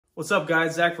What's up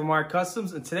guys, Zach from Wire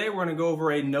Customs, and today we're going to go over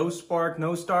a no spark,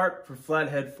 no start for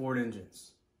Flathead Ford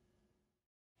engines.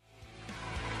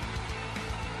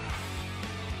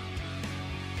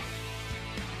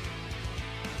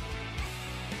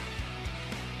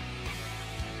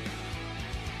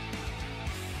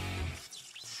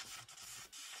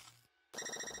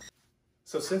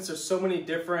 So since there's so many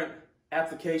different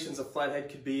applications a flathead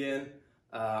could be in,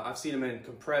 I've seen them in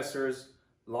compressors,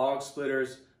 log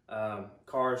splitters,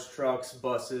 cars, trucks,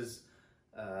 buses,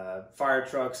 fire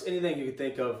trucks, anything you could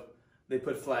think of, they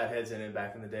put flatheads in it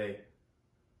back in the day.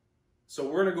 So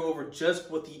we're gonna go over just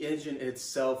what the engine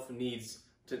itself needs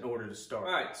in order to start.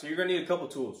 All right, so you're gonna need a couple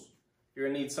tools. You're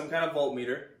gonna need some kind of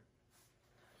voltmeter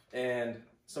and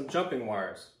some jumping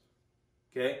wires,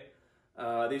 okay?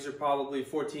 These are probably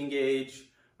 14 gauge.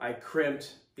 I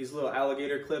crimped these little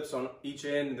alligator clips on each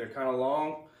end and they're kind of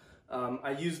long.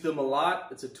 I use them a lot.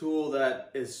 It's a tool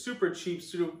that is super cheap,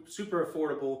 super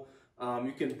affordable.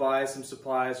 You can buy some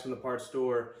supplies from the parts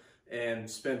store and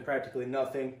spend practically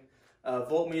nothing.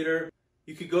 Voltmeter,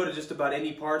 you could go to just about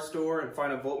any parts store and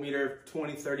find a voltmeter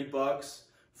 20, 30 bucks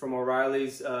from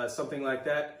O'Reilly's, something like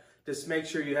that. Just make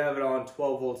sure you have it on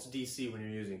 12 volts DC when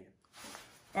you're using it.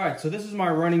 All right, so this is my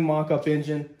running mock-up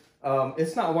engine.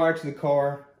 It's not wired to the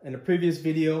car. In a previous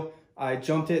video, I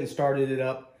jumped it and started it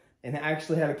up, and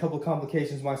actually had a couple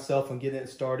complications myself on getting it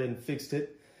started and fixed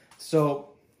it. So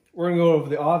we're gonna go over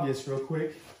the obvious real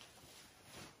quick.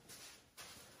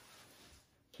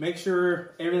 Make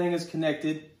sure everything is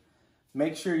connected.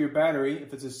 Make sure your battery,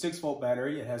 if it's a 6-volt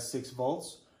battery, it has 6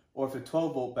 volts. Or if it's a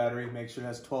 12-volt battery, make sure it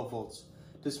has 12 volts.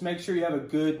 Just make sure you have a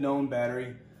good known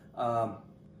battery.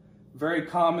 Very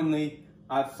commonly,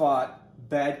 I've fought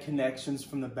bad connections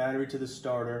from the battery to the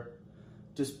starter,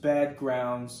 just bad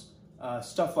grounds,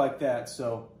 stuff like that.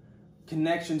 So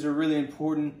connections are really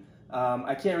important.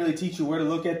 I can't really teach you where to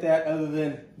look at that other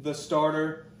than the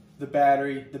starter, the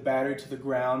battery to the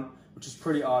ground, which is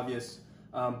pretty obvious,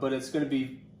 but it's going to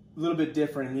be a little bit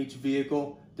different in each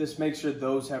vehicle. Just make sure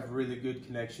those have really good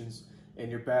connections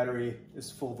and your battery is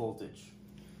full voltage.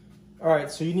 All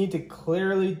right, so you need to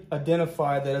clearly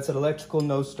identify that it's an electrical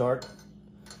no start.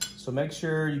 So make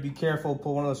sure you be careful,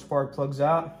 pull one of those spark plugs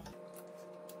out.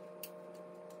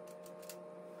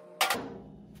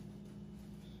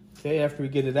 Okay, after we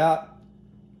get it out,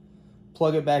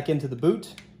 plug it back into the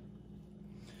boot.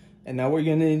 And now what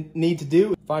you're gonna need to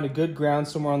do, find a good ground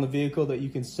somewhere on the vehicle that you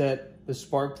can set the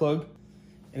spark plug.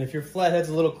 And if your flathead's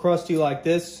a little crusty like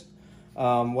this,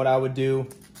 what I would do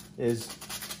is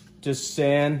just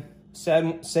sand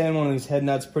one of these head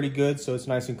nuts pretty good so it's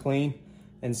nice and clean,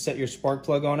 and set your spark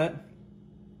plug on it.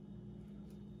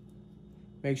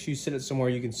 Make sure you set it somewhere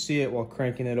you can see it while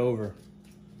cranking it over,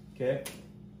 okay?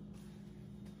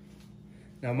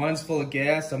 Now mine's full of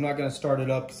gas. I'm not gonna start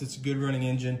it up because it's a good running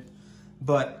engine.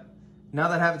 But now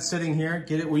that I have it sitting here,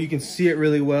 get it where you can see it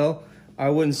really well. I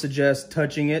wouldn't suggest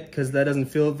touching it because that doesn't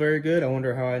feel very good. I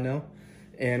wonder how I know.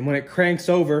 And when it cranks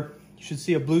over, you should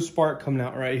see a blue spark coming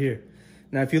out right here.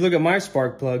 Now, if you look at my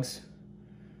spark plugs,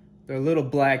 they're a little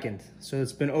blackened. So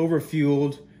it's been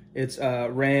over-fueled. It's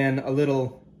ran a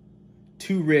little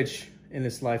too rich in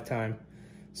its lifetime.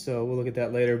 So we'll look at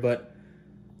that later. But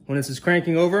when this is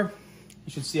cranking over,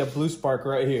 you should see a blue spark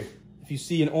right here. If you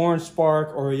see an orange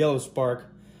spark or a yellow spark,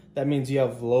 that means you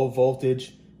have low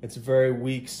voltage. It's very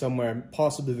weak somewhere,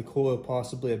 possibly the coil,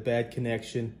 possibly a bad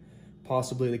connection,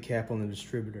 possibly the cap on the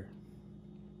distributor.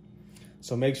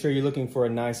 So make sure you're looking for a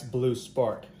nice blue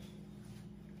spark.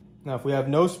 Now, if we have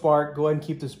no spark, go ahead and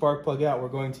keep the spark plug out. We're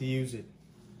going to use it.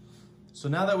 So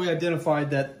now that we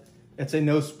identified that it's a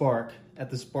no spark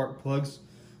at the spark plugs,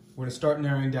 we're gonna start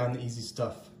narrowing down the easy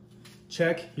stuff.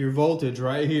 Check your voltage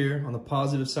right here on the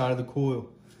positive side of the coil.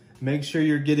 Make sure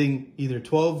you're getting either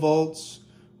 12 volts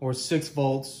or 6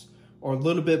 volts or a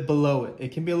little bit below it.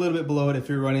 It can be a little bit below it if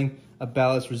you're running a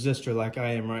ballast resistor like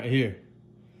I am right here.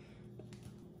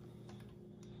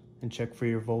 And check for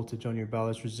your voltage on your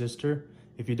ballast resistor.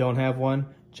 If you don't have one,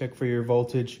 check for your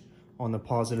voltage on the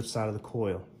positive side of the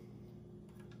coil.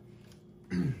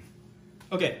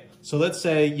 Okay, so let's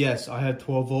say, yes, I had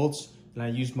 12 volts and I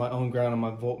used my own ground on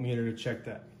my voltmeter to check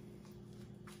that.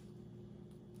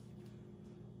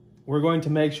 We're going to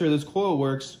make sure this coil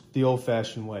works the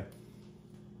old-fashioned way.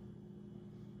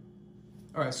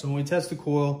 All right, so when we test the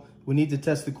coil, we need to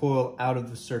test the coil out of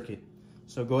the circuit.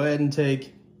 So go ahead and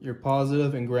take your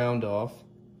positive and ground off.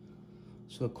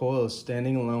 So the coil is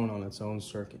standing alone on its own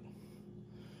circuit.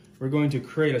 We're going to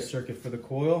create a circuit for the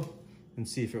coil and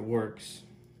see if it works.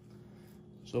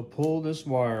 So pull this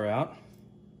wire out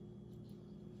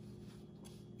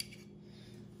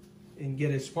and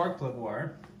get a spark plug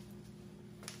wire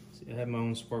I have my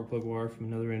own spark plug wire from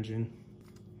another engine.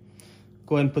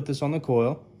 Go ahead and put this on the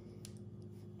coil.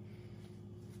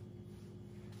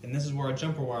 And this is where our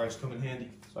jumper wires come in handy.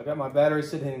 So I got my battery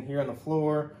sitting here on the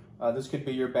floor. This could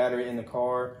be your battery in the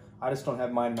car. I just don't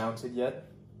have mine mounted yet.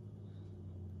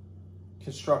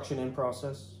 Construction in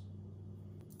process.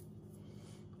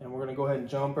 And we're gonna go ahead and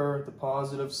jumper the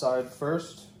positive side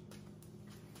first.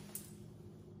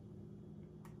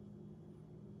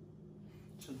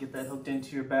 So get that hooked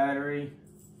into your battery.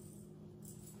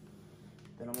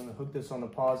 Then I'm gonna hook this on the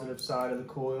positive side of the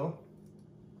coil.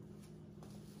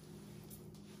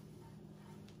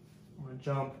 I'm gonna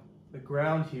jump the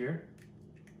ground here.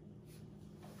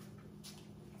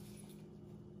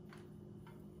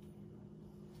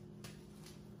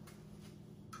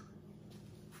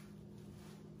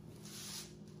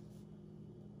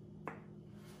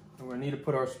 And we're gonna need to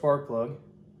put our spark plug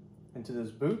into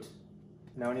this boot.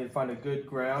 Now we need to find a good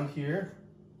ground here.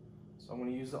 So I'm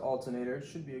gonna use the alternator. It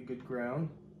should be a good ground.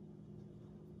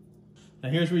 Now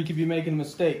here's where you could be making a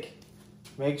mistake.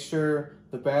 Make sure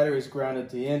the battery is grounded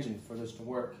to the engine for this to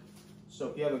work. So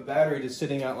if you have a battery just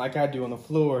sitting out like I do on the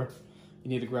floor, you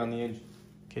need to ground the engine.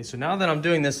 Okay, so now that I'm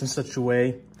doing this in such a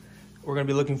way, we're gonna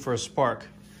be looking for a spark.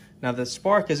 Now the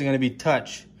spark isn't gonna be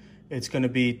touch. It's gonna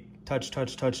be touch,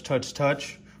 touch, touch, touch,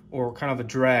 touch, or kind of a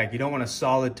drag. You don't want a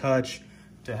solid touch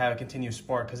to have a continuous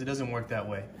spark because it doesn't work that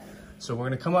way. So we're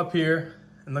gonna come up here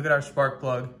and look at our spark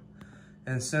plug.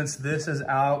 And since this is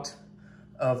out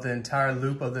of the entire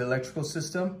loop of the electrical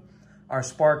system, our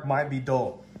spark might be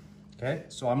dull. Okay,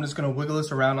 so I'm just gonna wiggle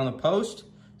this around on the post,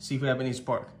 see if we have any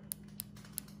spark.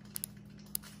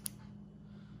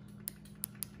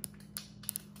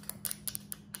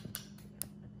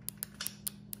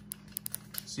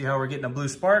 See how we're getting a blue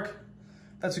spark?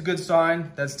 That's a good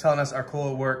sign. That's telling us our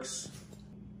coil works.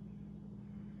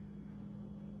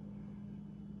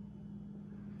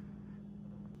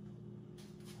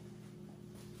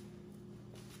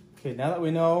 Okay, now that we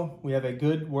know we have a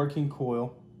good working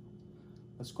coil,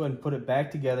 let's go ahead and put it back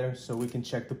together so we can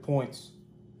check the points.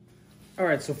 All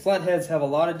right, so flatheads have a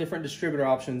lot of different distributor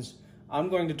options. I'm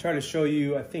going to try to show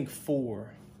you, I think,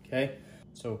 4, okay?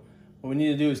 So what we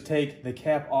need to do is take the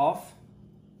cap off.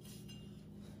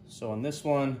 So on this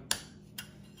one,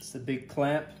 it's the big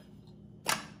clamp,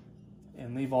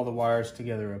 and leave all the wires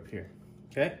together up here,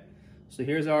 okay? So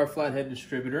here's our flathead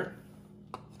distributor.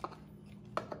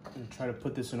 I'm gonna try to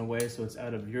put this in a way so it's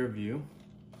out of your view.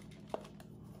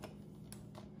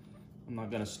 I'm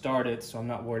not gonna start it, so I'm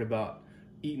not worried about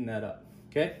eating that up,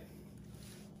 okay?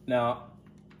 Now,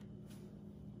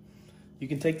 you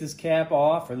can take this cap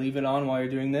off or leave it on while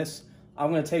you're doing this. I'm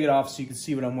gonna take it off so you can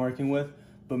see what I'm working with,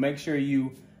 but make sure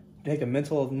you take a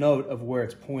mental note of where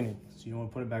it's pointing. So you don't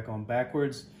wanna put it back on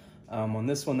backwards. On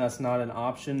this one, that's not an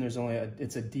option. There's only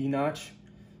it's a D notch,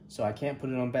 so I can't put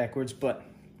it on backwards, but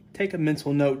take a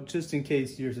mental note just in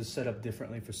case yours is set up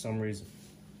differently for some reason.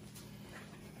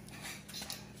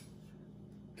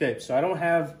 Okay, so I don't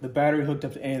have the battery hooked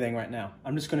up to anything right now.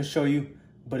 I'm just gonna show you,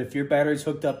 but if your battery's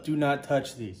hooked up, do not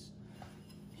touch these.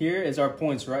 Here is our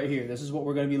points right here. This is what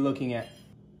we're gonna be looking at.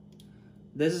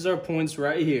 This is our points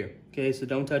right here. Okay, so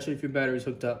don't touch it if your battery's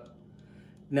hooked up.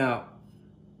 Now,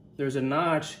 there's a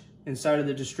notch inside of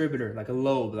the distributor, like a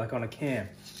lobe, like on a cam.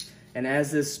 And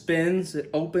as this spins, it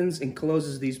opens and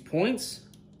closes these points.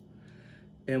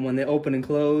 And when they open and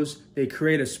close, they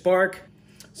create a spark.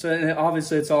 So and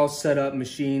obviously it's all set up,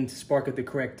 machined to spark at the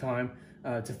correct time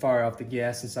to fire off the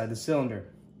gas inside the cylinder.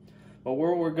 But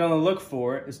what we're gonna look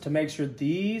for is to make sure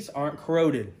these aren't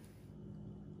corroded.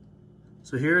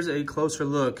 So here's a closer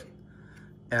look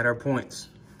at our points.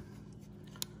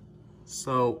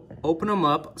 So open them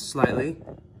up slightly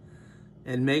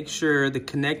and make sure the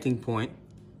connecting point,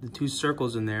 the 2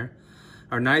 circles in there,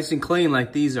 are nice and clean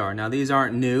like these are. Now these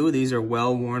aren't new, these are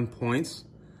well-worn points,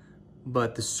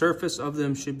 but the surface of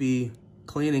them should be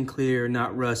clean and clear,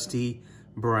 not rusty,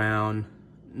 brown,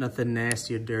 nothing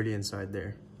nasty or dirty inside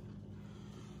there.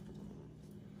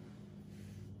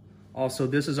 Also,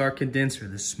 this is our condenser,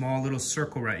 this small little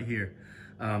circle right here.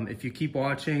 If you keep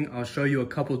watching, I'll show you a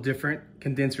couple different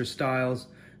condenser styles.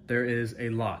 There is a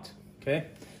lot, okay?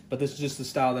 But this is just the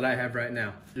style that I have right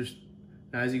now.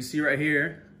 Now, as you can see right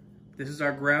here, this is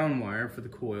our ground wire for the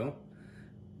coil,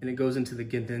 and it goes into the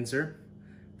condenser.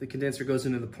 The condenser goes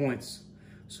into the points.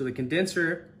 So the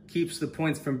condenser keeps the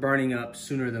points from burning up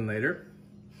sooner than later.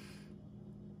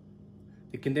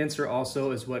 The condenser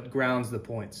also is what grounds the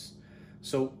points.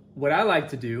 So what I like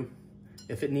to do,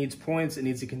 if it needs points, it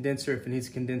needs a condenser. If it needs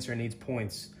a condenser, it needs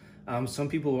points. Some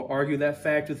people will argue that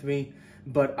fact with me,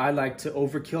 but I like to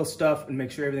overkill stuff and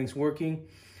make sure everything's working.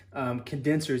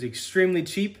 Condenser is extremely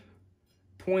cheap.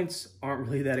 points aren't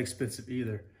really that expensive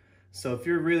either. So if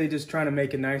you're really just trying to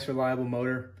make a nice, reliable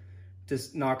motor,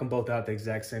 just knock them both out at the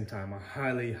exact same time. I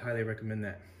highly, highly recommend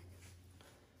that.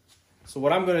 So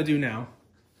what I'm gonna do now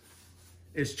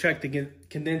is check the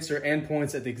condenser and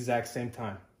points at the exact same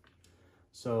time.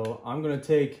 So I'm gonna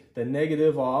take the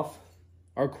negative off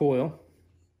our coil.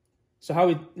 So how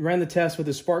we ran the test with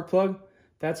the spark plug,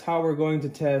 that's how we're going to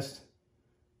test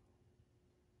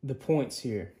the points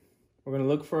here. We're gonna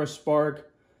look for a spark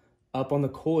up on the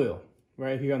coil,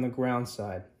 right here on the ground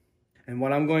side. And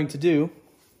what I'm going to do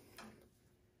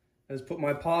is put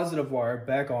my positive wire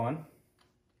back on.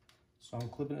 So I'm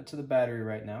clipping it to the battery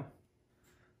right now.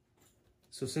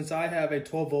 So since I have a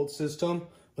 12-volt system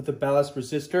with a ballast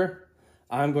resistor,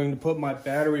 I'm going to put my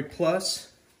battery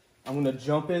plus, I'm going to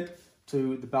jump it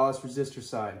to the ballast resistor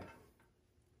side.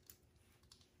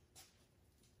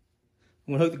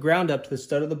 I'm going to hook the ground up to the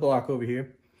stud of the block over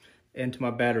here and to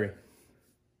my battery.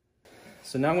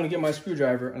 So now I'm going to get my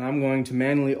screwdriver and I'm going to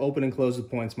manually open and close the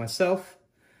points myself.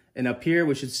 And up here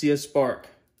we should see a spark.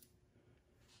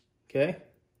 Okay?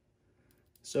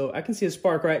 So I can see a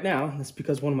spark right now. That's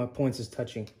because one of my points is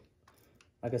touching.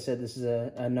 Like I said, this is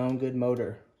a known good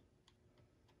motor.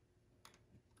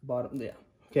 Bottom, yeah.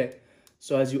 Okay,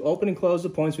 so as you open and close the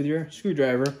points with your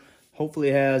screwdriver, hopefully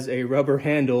it has a rubber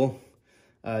handle.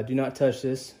 Do not touch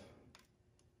this.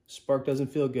 Spark doesn't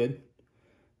feel good.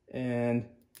 And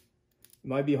it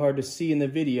might be hard to see in the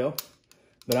video,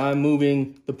 but I'm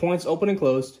moving the points open and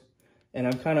closed, and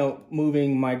I'm kind of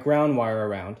moving my ground wire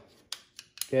around.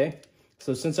 Okay,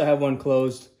 so since I have one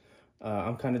closed,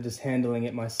 I'm kind of just handling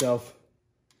it myself.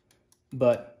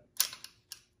 But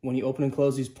when you open and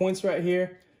close these points right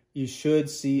here, you should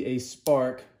see a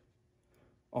spark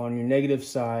on your negative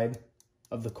side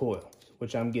of the coil,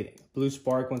 which I'm getting. Blue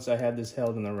spark once I have this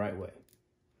held in the right way.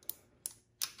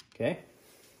 Okay,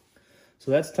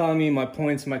 so that's telling me my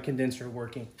points and my condenser are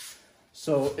working.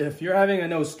 So if you're having a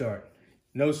no start,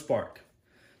 no spark,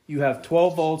 you have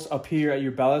 12 volts up here at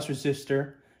your ballast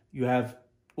resistor. You have,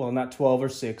 well, not 12 or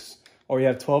 6, or you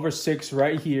have 12 or 6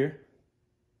 right here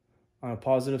on a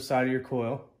positive side of your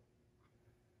coil.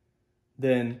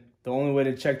 Then the only way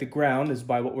to check the ground is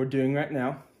by what we're doing right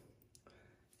now.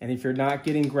 And if you're not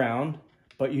getting ground,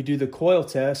 but you do the coil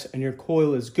test and your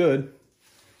coil is good,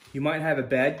 you might have a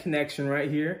bad connection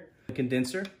right here, the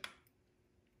condenser.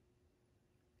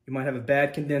 You might have a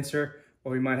bad condenser,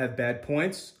 or you might have bad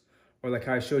points, or like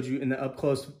I showed you in the up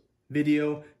close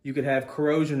video, you could have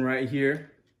corrosion right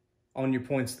here on your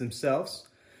points themselves.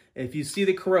 If you see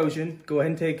the corrosion, go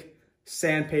ahead and take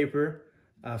sandpaper,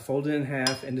 fold it in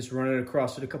half, and just run it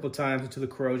across it a couple times until the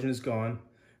corrosion is gone.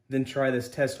 Then try this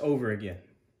test over again.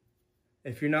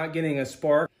 If you're not getting a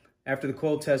spark after the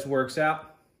coil test works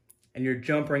out, and you're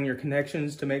jumpering your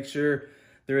connections to make sure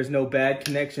there is no bad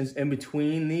connections in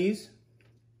between these,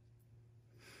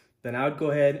 then I would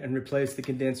go ahead and replace the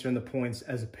condenser and the points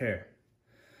as a pair.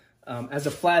 As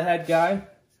a flathead guy,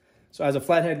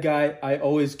 I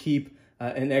always keep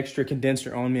an extra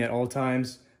condenser on me at all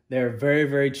times. They're very,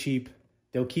 very cheap.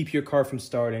 They'll keep your car from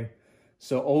starting.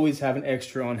 So always have an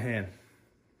extra on hand.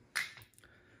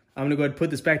 I'm gonna go ahead and put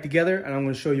this back together, and I'm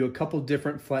gonna show you a couple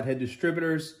different flathead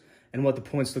distributors and what the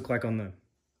points look like on them.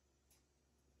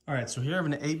 All right, so here I have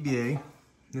an 8BA.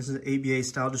 This is an 8BA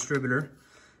style distributor.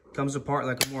 Comes apart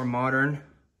like a more modern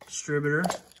distributor.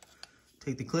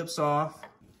 Take the clips off,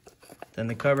 then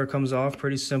the cover comes off,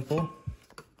 pretty simple.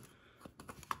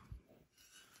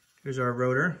 Here's our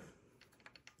rotor.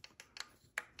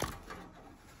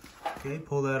 Okay,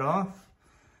 pull that off.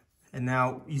 And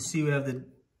now you see we have the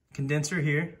condenser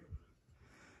here,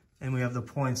 and we have the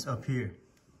points up here.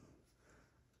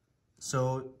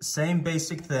 So same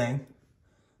basic thing.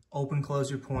 Open, close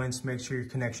your points, make sure your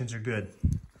connections are good.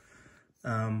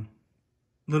 A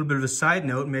little bit of a side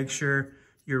note, make sure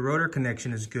your rotor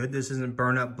connection is good. This isn't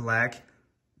burn up black.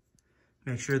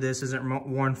 Make sure this isn't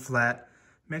worn flat.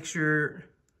 Make sure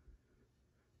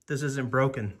this isn't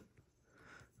broken.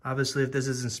 Obviously, if this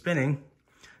isn't spinning,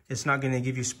 it's not going to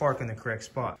give you spark in the correct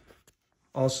spot.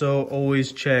 Also,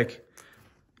 always check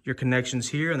your connections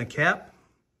here in the cap.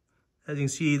 As you can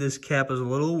see, this cap is a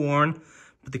little worn,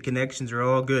 but the connections are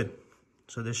all good.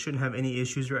 So this shouldn't have any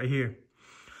issues right here.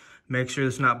 Make sure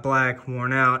it's not black,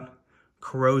 worn out,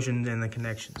 corrosion in the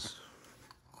connections.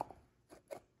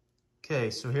 Okay,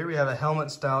 so here we have a helmet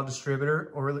style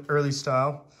distributor, or early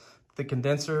style. The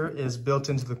condenser is built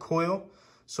into the coil,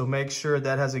 so make sure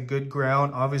that has a good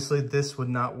ground. Obviously, this would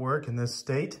not work in this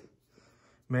state.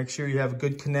 Make sure you have a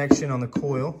good connection on the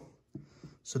coil.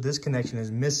 So this connection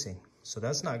is missing. So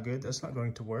that's not good, that's not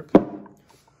going to work.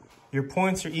 Your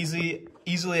points are easily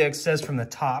accessed from the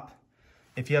top.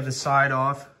 If you have the side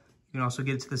off, you can also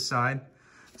get it to the side.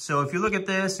 So if you look at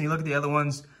this and you look at the other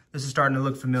ones, this is starting to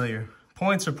look familiar.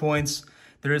 Points are points.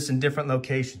 They're just in different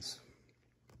locations.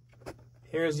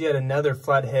 Here's yet another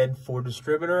Flathead Ford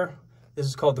distributor. This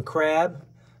is called the Crab.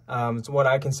 It's what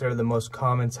I consider the most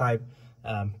common type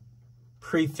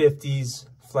pre-50s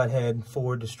Flathead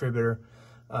Ford distributor.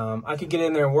 I could get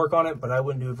in there and work on it, but I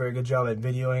wouldn't do a very good job at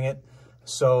videoing it.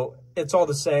 So it's all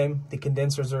the same. The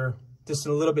condensers are just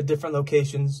in a little bit different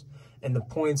locations, and the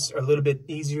points are a little bit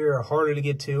easier or harder to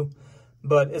get to,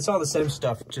 but it's all the same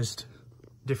stuff, just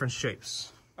different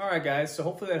shapes. All right, guys, so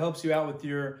hopefully that helps you out with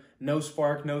your no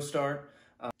spark, no start.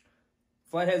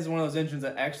 Flathead is one of those engines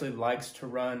that actually likes to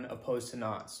run opposed to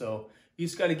not. So you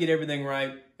just got to get everything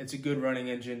right. It's a good running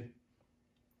engine.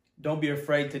 Don't be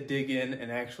afraid to dig in and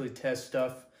actually test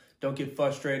stuff. Don't get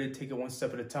frustrated. Take it one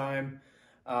step at a time.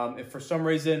 If for some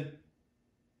reason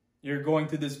you're going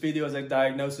through this video as a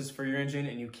diagnosis for your engine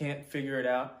and you can't figure it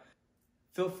out,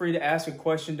 feel free to ask a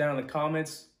question down in the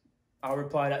comments. I'll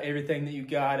reply to everything that you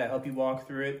got. I'll help you walk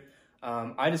through it.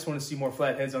 I just want to see more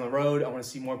Flatheads on the road. I want to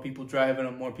see more people driving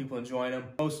them, more people enjoying them.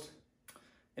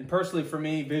 And personally for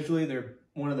me, visually, they're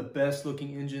one of the best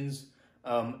looking engines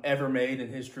ever made in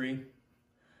history.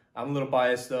 I'm a little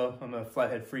biased though. I'm a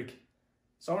Flathead freak.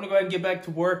 So I'm going to go ahead and get back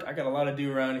to work. I got a lot to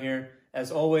do around here.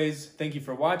 As always, thank you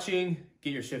for watching.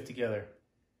 Get your shift together.